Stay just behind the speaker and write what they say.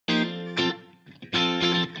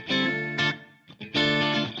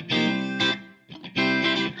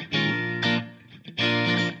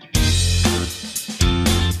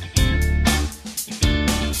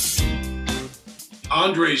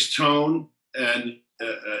Andre's tone and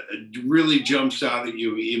really jumps out at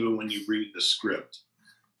you even when you read the script.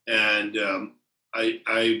 And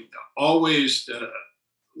I always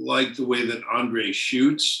like the way that Andre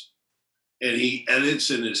shoots, and he edits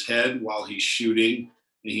in his head while he's shooting,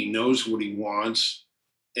 and he knows what he wants.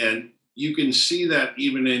 And you can see that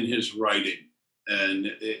even in his writing. And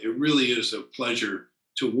it really is a pleasure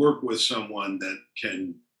to work with someone that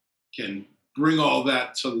can bring all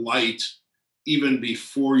that to light even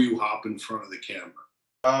before you hop in front of the camera.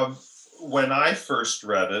 When I first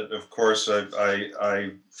read it, of course,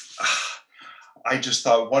 I just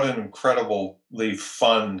thought, what an incredibly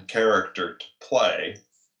fun character to play.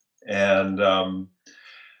 And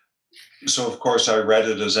so, of course, I read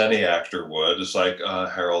it as any actor would. It's like,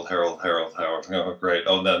 Harold. Oh, great.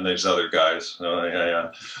 Oh, then there's other guys. Oh,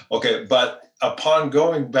 yeah. Okay, but upon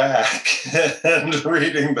going back and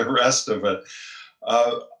reading the rest of it,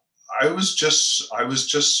 I was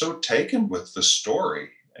just so taken with the story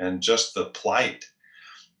and just the plight,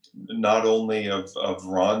 not only of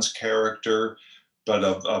Ron's character, but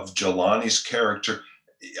of Jelani's character.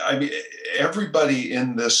 I mean, everybody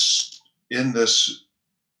in this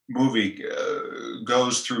movie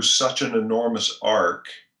goes through such an enormous arc,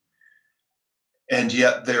 and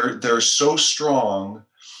yet they're so strong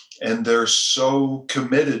and they're so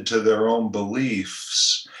committed to their own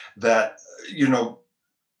beliefs that, you know,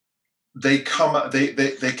 they come out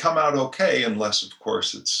okay, unless of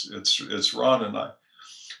course it's Ron and I.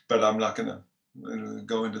 But I'm not going to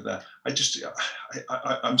go into that.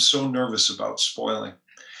 I'm so nervous about spoiling.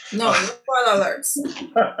 No, spoiler alerts.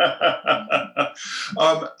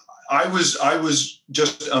 I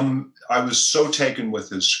was so taken with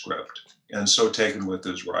his script and so taken with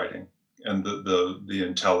his writing and the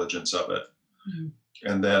intelligence of it. Mm-hmm.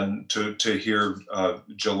 And then to hear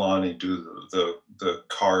Jelani do the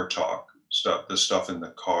car talk stuff, the stuff in the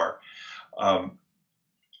car.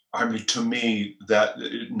 I mean, to me, that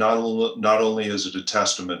not only is it a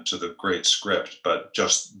testament to the great script, but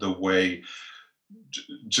just the way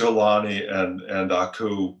Jelani and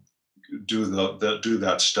Aku do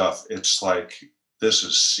that stuff. It's like, this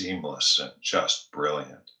is seamless and just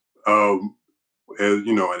brilliant. As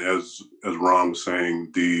you know, and as Ron was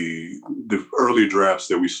saying, the early drafts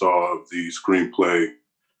that we saw of the screenplay,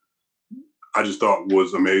 I just thought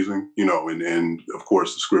was amazing. You know, and of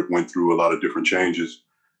course the script went through a lot of different changes.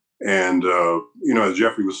 And you know, as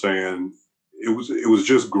Geoffrey was saying, it was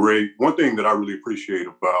just great. One thing that I really appreciate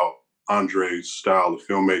about Andre's style of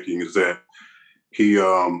filmmaking is that he,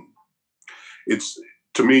 it's,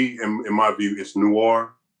 to me, in my view, it's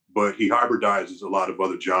noir, but he hybridizes a lot of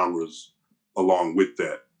other genres along with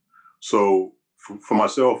that. So for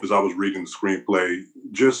myself, as I was reading the screenplay,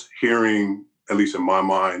 just hearing, at least in my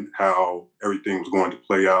mind, how everything was going to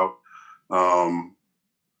play out.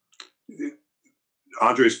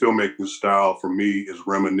 Andre's filmmaking style for me is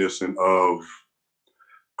reminiscent of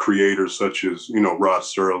creators such as, you know, Rod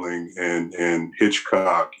Serling and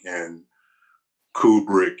Hitchcock and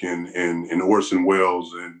Kubrick and Orson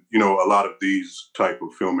Welles, and, you know, a lot of these type of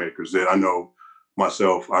filmmakers that I know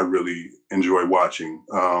myself I really enjoy watching.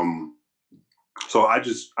 So I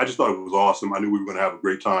just thought it was awesome. I knew we were going to have a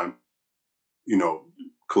great time, you know,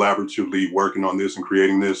 collaboratively working on this and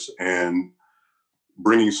creating this and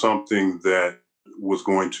bringing something that was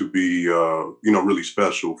going to be, you know, really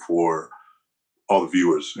special for all the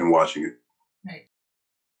viewers and watching it. Right.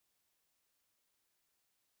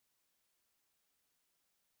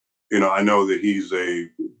 You know, I know that he's a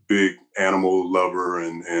big animal lover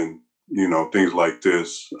and you know, things like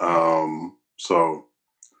this. So,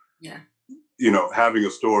 yeah, you know, having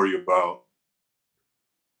a story about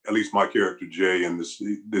at least my character Jay and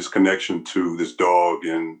this connection to this dog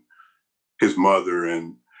and his mother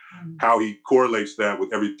and how he correlates that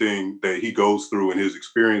with everything that he goes through in his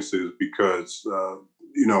experiences, because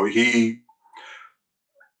you know, he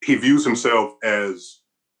views himself as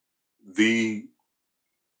the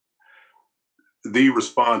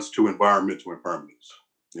response to environmental impermanence,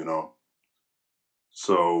 you know.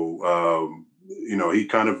 So you know, he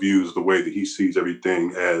kind of views the way that he sees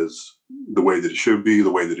everything as the way that it should be,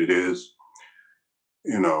 the way that it is.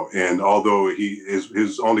 You know, and although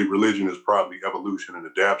his only religion is probably evolution and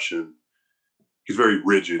adaptation, he's very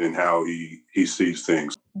rigid in how he sees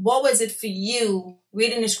things. What was it for you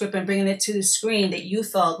reading the script and bringing it to the screen that you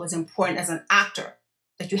felt was important as an actor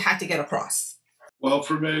that you had to get across? Well,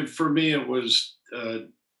 for me, it was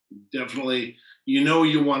definitely, you know,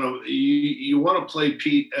 you want to play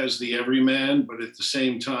Pete as the everyman, but at the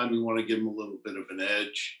same time, you want to give him a little bit of an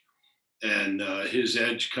edge, and his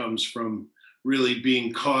edge comes from really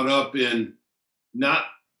being caught up in not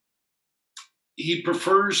he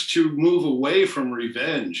prefers to move away from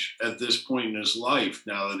revenge at this point in his life,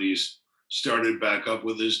 now that he's started back up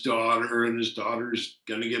with his daughter, and his daughter's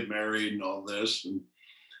going to get married and all this.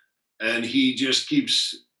 And he just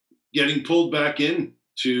keeps getting pulled back in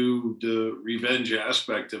to the revenge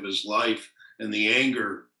aspect of his life and the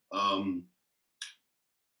anger.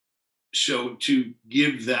 So to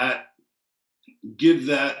give that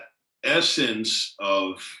essence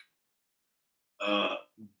of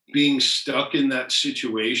being stuck in that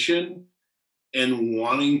situation and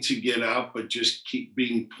wanting to get out, but just keep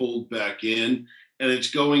being pulled back in. And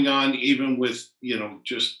it's going on even with,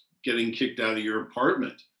 just getting kicked out of your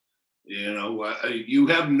apartment. You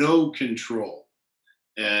have no control.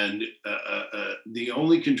 And the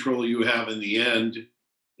only control you have in the end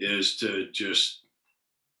is to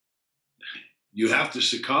you have to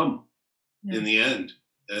succumb in the end.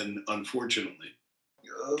 And unfortunately.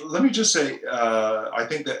 Let me just say, I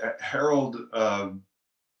think that Harold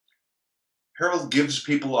gives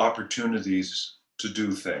people opportunities to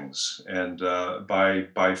do things, and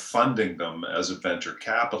by funding them as a venture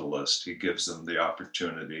capitalist, he gives them the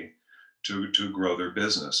opportunity to grow their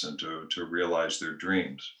business and to realize their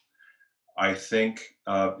dreams. I think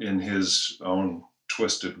in his own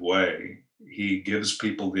twisted way, he gives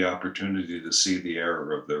people the opportunity to see the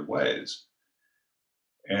error of their ways.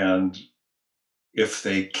 And if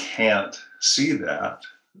they can't see that,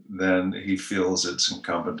 then he feels it's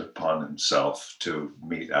incumbent upon himself to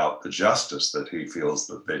mete out the justice that he feels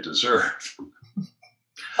that they deserve.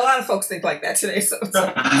 A lot of folks think like that today, so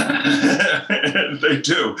they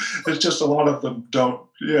do. It's just a lot of them don't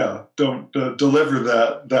deliver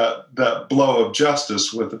that blow of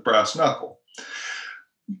justice with a brass knuckle.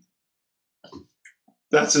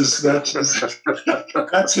 That's his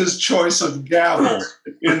choice of gavel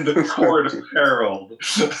in the court of Harold.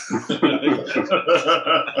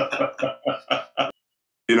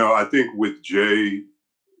 I think with Jay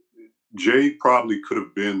probably could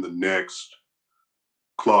have been the next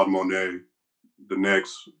Claude Monet, the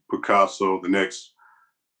next Picasso, the next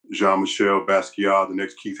Jean-Michel Basquiat, the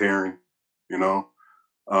next Keith Haring,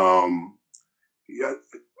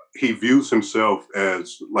 he views himself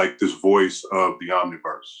as like this voice of the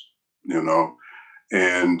omniverse,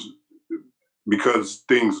 and because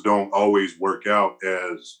things don't always work out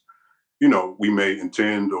as, we may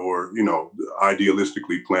intend or,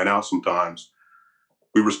 idealistically plan out sometimes,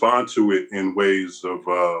 we respond to it in ways of,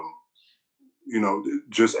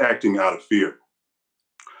 just acting out of fear.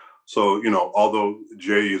 So, although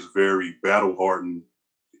Jay is very battle hardened,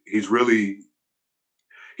 he's really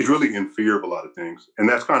in fear of a lot of things. And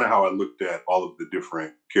that's kind of how I looked at all of the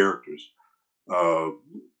different characters. They're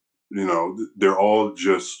all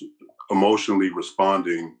just emotionally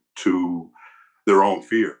responding to their own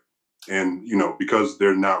fear. And, because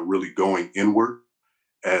they're not really going inward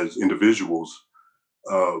as individuals,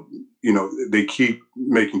 they keep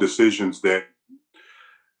making decisions that,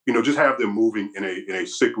 just have them moving in a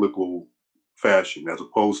cyclical fashion as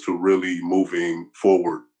opposed to really moving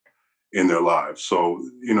forward in their lives. So,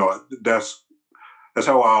 that's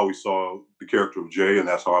how I always saw the character of Jay, and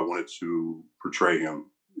that's how I wanted to portray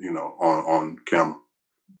him, on camera.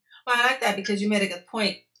 Well, I like that because you made a good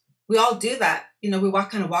point. We all do that. We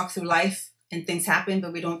walk through life and things happen,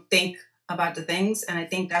 but we don't think about the things. And I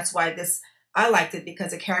think that's why I liked it,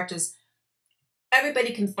 because the characters,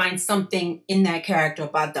 everybody can find something in that character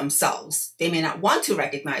about themselves. They may not want to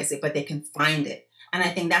recognize it, but they can find it. And I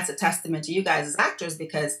think that's a testament to you guys as actors,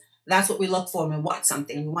 because that's what we look for when we watch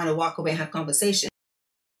something. We want to walk away and have conversation.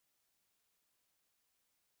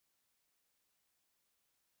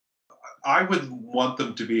 I would want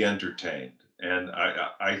them to be entertained. And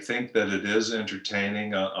I think that it is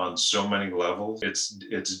entertaining on so many levels. It's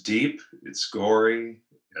deep, it's gory,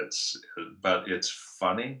 but it's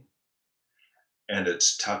funny and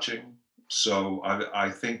it's touching. So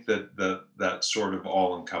I think that sort of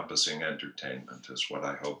all-encompassing entertainment is what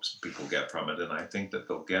I hope people get from it. And I think that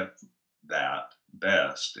they'll get that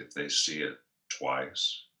best if they see it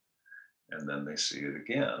twice and then they see it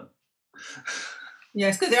again.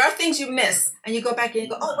 Yes, because there are things you miss and you go back and you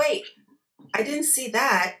go, oh, wait, I didn't see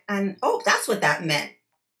that. And, oh, that's what that meant.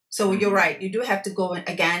 So you're right. You do have to go in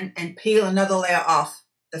again and peel another layer off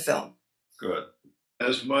the film. Good.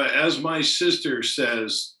 As my sister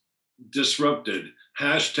says, disrupted,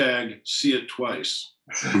 #see it twice.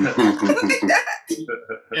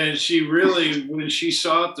 And she really, when she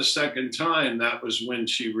saw it the second time, that was when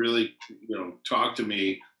she really, talked to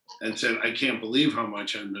me and said, I can't believe how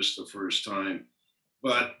much I missed the first time.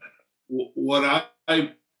 But what I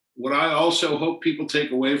also hope people take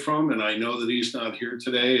away from, and I know that he's not here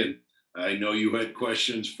today, and I know you had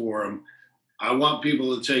questions for him, I want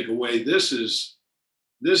people to take away, this is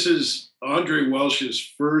Andre Welsh's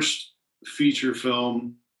first feature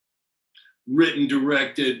film, written,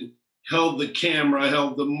 directed, held the camera,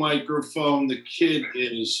 held the microphone. The kid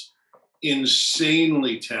is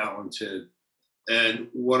insanely talented. And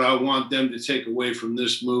what I want them to take away from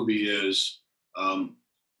this movie is,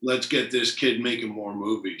 let's get this kid making more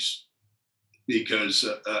movies, because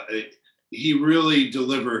he really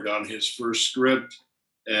delivered on his first script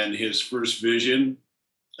and his first vision.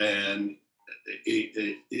 And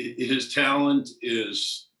his talent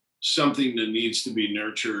is something that needs to be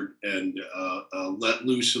nurtured and let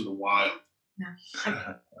loose in the wild. Yeah.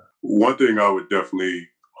 One thing I would definitely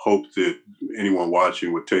hope that anyone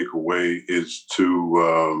watching would take away is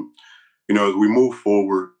to, as we move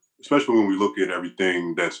forward, especially when we look at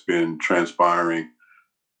everything that's been transpiring,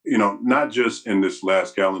 not just in this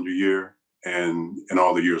last calendar year and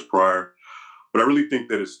all the years prior, but I really think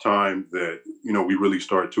that it's time that, we really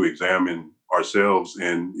start to examine ourselves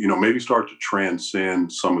and, maybe start to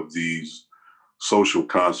transcend some of these social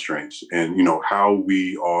constraints and, how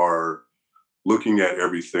we are looking at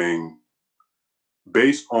everything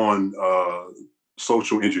based on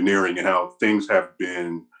social engineering and how things have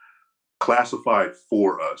been classified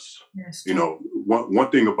for us. Yes. One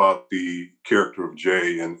thing about the character of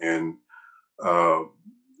Jay and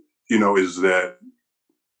is that,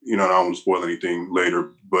 I don't want to spoil anything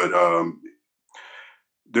later, but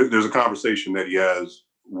there's a conversation that he has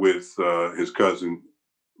with his cousin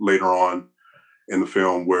later on in the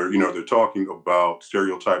film where, they're talking about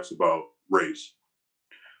stereotypes about race,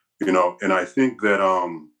 and I think that,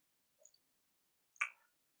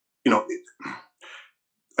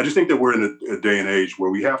 I just think that we're in a day and age where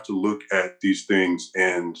we have to look at these things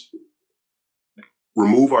and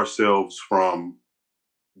remove ourselves from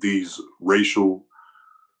these racial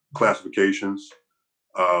classifications.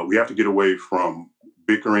 We have to get away from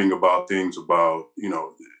bickering about things about,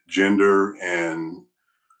 gender and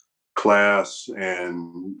class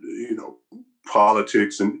and,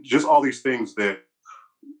 politics and just all these things that,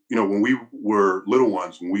 when we were little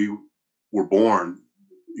ones, when we were born,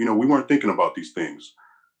 we weren't thinking about these things.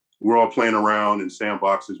 We're all playing around in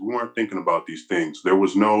sandboxes. We weren't thinking about these things. There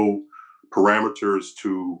was no parameters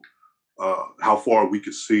to how far we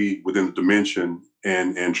could see within the dimension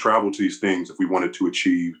and travel to these things if we wanted to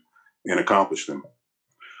achieve and accomplish them.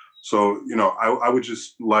 So, I would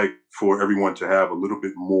just like for everyone to have a little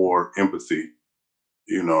bit more empathy,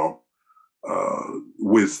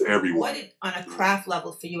 with everyone. What did, on a craft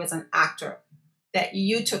level for you as an actor, that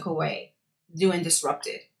you took away doing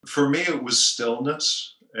Disrupted? For me, it was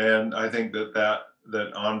stillness. And I think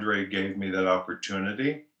that Andre gave me that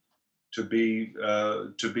opportunity to be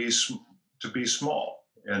small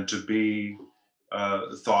and to be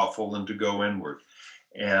thoughtful and to go inward.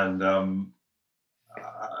 And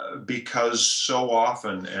because so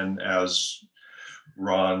often, and as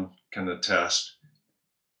Ron can attest,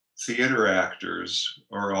 theater actors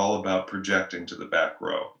are all about projecting to the back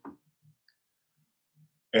row.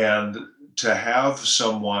 And to have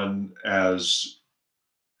someone as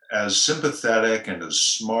sympathetic and as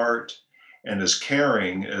smart and as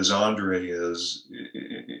caring as Andre is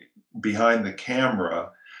behind the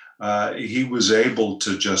camera, he was able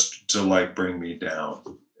to bring me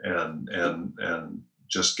down and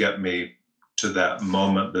just get me to that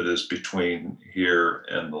moment that is between here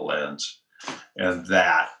and the lens. And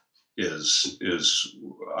that is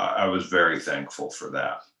I was very thankful for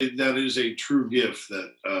that. That is a true gift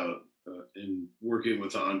that in working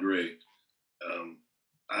with Andre,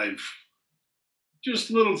 I've just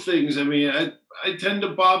little things. I mean, I tend to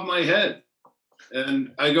bob my head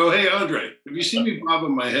and I go, "Hey, Andre, if you see me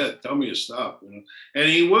bobbing my head, tell me to stop," and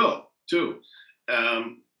he will too.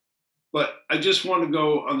 But I just want to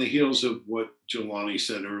go on the heels of what Jelani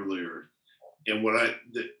said earlier. And what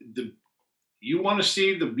you want to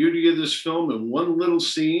see the beauty of this film in one little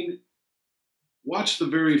scene, watch the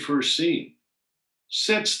very first scene.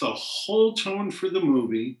 Sets the whole tone for the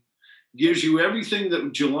movie, gives you everything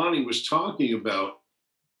that Jelani was talking about,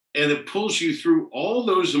 and it pulls you through all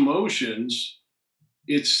those emotions.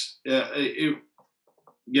 It's, and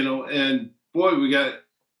boy, we got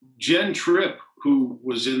Jen Tripp, who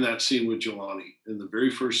was in that scene with Jelani in the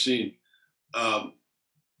very first scene,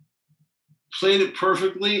 played it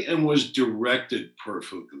perfectly and was directed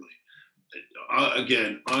perfectly.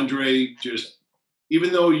 Again, Andre just,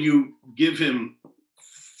 even though you give him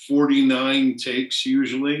 49 takes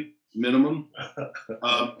usually, minimum,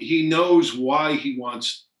 he knows why he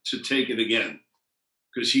wants to take it again,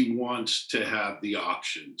 because he wants to have the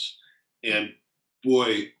options. And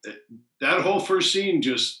boy, that whole first scene,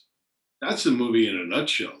 that's the movie in a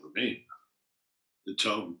nutshell to me. the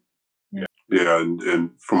tone. Yeah,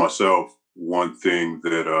 and for myself, one thing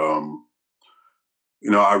that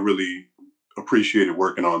I really appreciated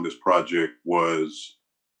working on this project was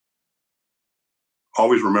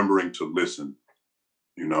always remembering to listen.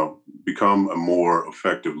 Become a more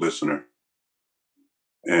effective listener.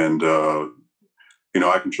 And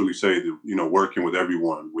I can truly say that working with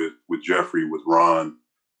everyone, with Geoffrey, with Ron,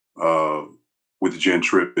 with Jen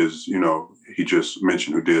Tripp, is he just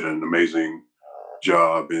mentioned, who did an amazing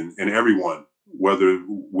job, and everyone, whether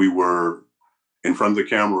we were in front of the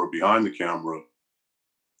camera or behind the camera,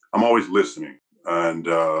 I'm always listening, and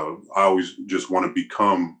I always just want to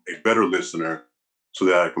become a better listener so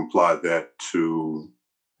that I can apply that to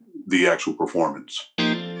the actual performance.